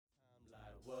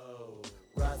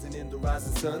Living in the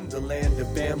rising sun, the land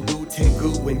of bamboo,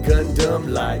 Tengu, and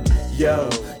Gundam. Like, yo,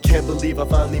 can't believe I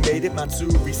finally made it.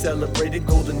 Matsuri celebrated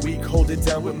Golden Week, hold it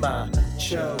down with my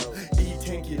cho.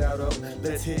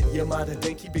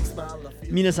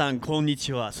 皆さんこんに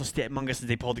ちは。そしてマンガス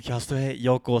デイポッドキャストへ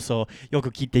ようこそ。よ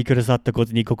く聞いてくださったこ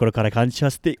とに心から感謝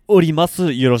しておりま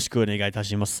す。よろしくお願いいた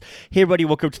します。Hey everybody,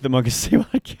 welcome to the Mangas Day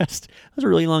podcast. That was a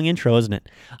really long intro, isn't it?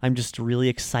 I'm just really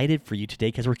excited for you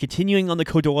today because we're continuing on the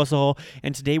Kodoasaur,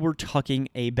 and today we're talking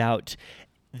about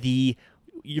the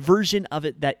version of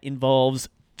it that involves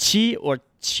Chi or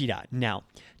Cchira. Now,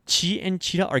 Chi and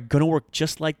Cchira are going to work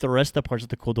just like the rest of the parts of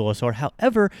the Kodoasaur.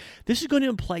 However, this is going to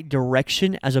imply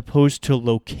direction as opposed to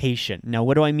location. Now,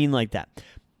 what do I mean like that?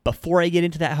 Before I get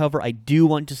into that, however, I do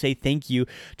want to say thank you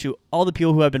to all the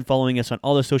people who have been following us on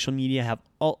all the social media. Have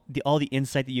all the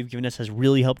insight that you've given us has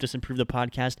really helped us improve the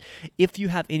podcast. If you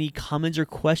have any comments or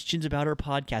questions about our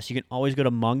podcast, you can always go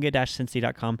to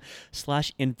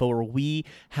manga-sensei.com/info, where we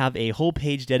have a whole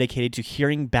page dedicated to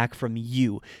hearing back from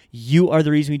you. You are the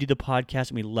reason we do the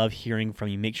podcast, and we love hearing from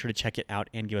you. Make sure to check it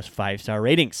out and give us 5-star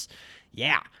ratings.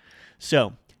 Yeah.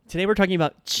 So today we're talking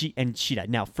about Chi and Cchira.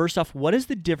 Now, first off, what is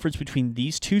the difference between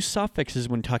these two suffixes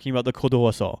when talking about the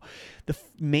Kodoasaur? The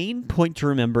main point to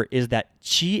remember is that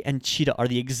Chi and Cchira are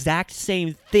the exact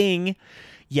same thing.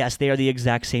 Yes, they are the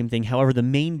exact same thing. However, the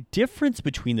main difference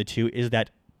between the two is that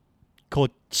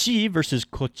Kochi versus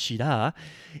Kochira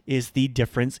is the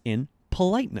difference in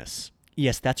politeness.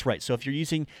 Yes, that's right. So if you're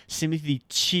using simply the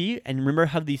chi, and remember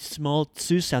how the small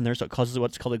tsu sound there, so it causes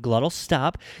what's called a glottal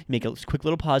stop. You make a quick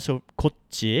little pause. So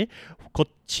kochi,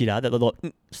 kochira, that little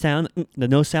sound, the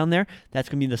no sound there, that's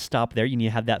going to be the stop there. You need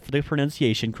to have that for the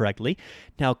pronunciation correctly.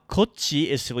 Now, kochi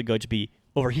is simply going to be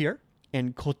over here,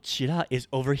 and kochira is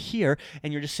over here,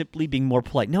 and you're just simply being more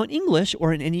polite. Now, in English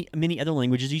or in many other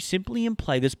languages, you simply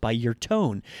imply this by your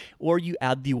tone, or you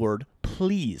add the word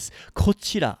please.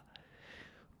 Kochira.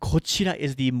 Kochira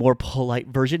is the more polite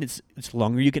version. It's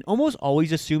longer. You can almost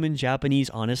always assume in Japanese,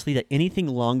 honestly, that anything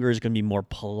longer is going to be more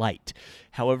polite.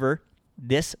 However,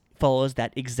 this follows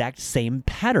that exact same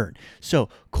pattern. So,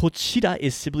 kochira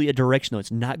is simply a directional. It's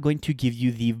not going to give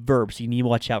you the verb, so you need to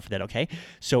watch out for that, okay?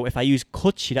 So, if I use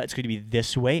kochira, it's going to be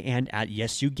this way, and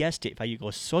yes, you guessed it. If I go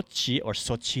sochi or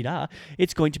sochira,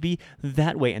 it's going to be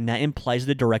that way, and that implies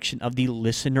the direction of the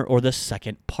listener or the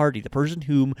second party, the person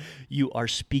whom you are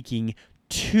speaking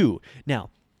to.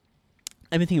 Now,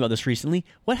 I've been thinking about this recently.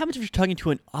 What happens if you're talking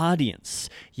to an audience?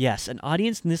 Yes, an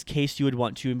audience in this case, you would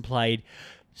want to imply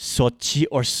sochi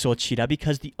or sochira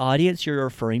because the audience, you're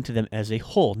referring to them as a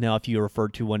whole. Now, if you refer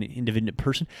to one individual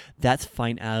person, that's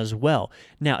fine as well.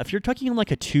 Now, if you're talking on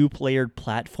like a two-playered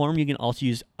platform, you can also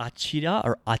use achira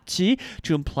or achi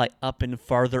to imply up and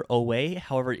farther away.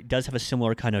 However, it does have a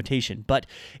similar connotation, but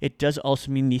it does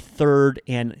also mean the third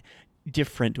and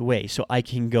different way. So I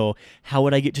can go, how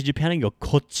would I get to Japan? I can go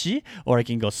kochi, or I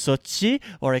can go sochi,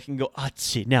 or I can go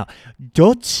achi. Now,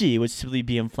 dochi would simply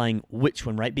be implying which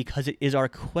one, right? Because it is our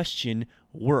question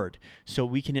word. So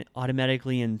we can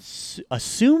automatically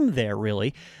assume there,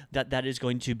 really, that is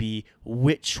going to be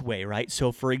which way, right?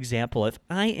 So, for example, if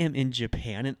I am in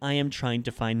Japan and I am trying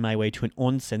to find my way to an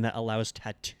onsen that allows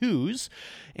tattoos,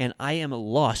 and I am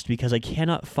lost because I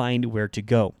cannot find where to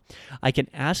go, I can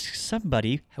ask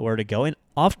somebody where to go, and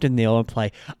often they'll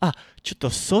imply, ちょっと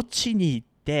そっちに行っ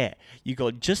て, you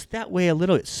go just that way a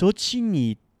little bit, そっちに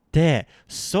行って,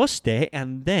 そして,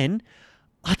 and then,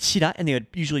 あちら, and they would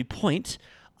usually point,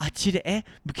 あちらへ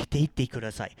向けて行ってく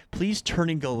ださい. Please turn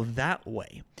and go that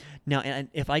way. Now, and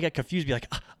if I got confused, be like,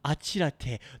 あちらっ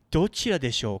てどちら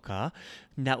でしょうか?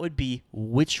 And that would be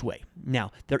which way.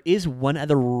 Now, there is one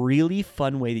other really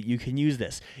fun way that you can use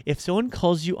this. If someone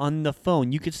calls you on the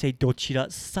phone, you could say, どちら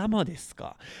様です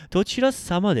か? どちら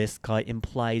様ですか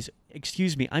implies,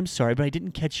 excuse me, I'm sorry, but I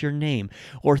didn't catch your name,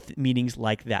 or meanings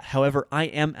like that. However, I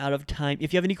am out of time.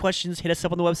 If you have any questions, hit us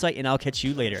up on the website, and I'll catch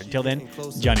you later. Until then,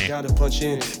 じゃあね。 Gotta punch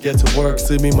in, get to work,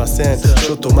 すみません。ち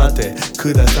ょっと待って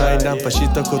ください。ナンパし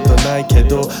たことないけ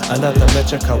ど、あなため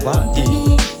ちゃ可愛い。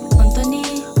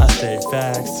I say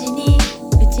facts.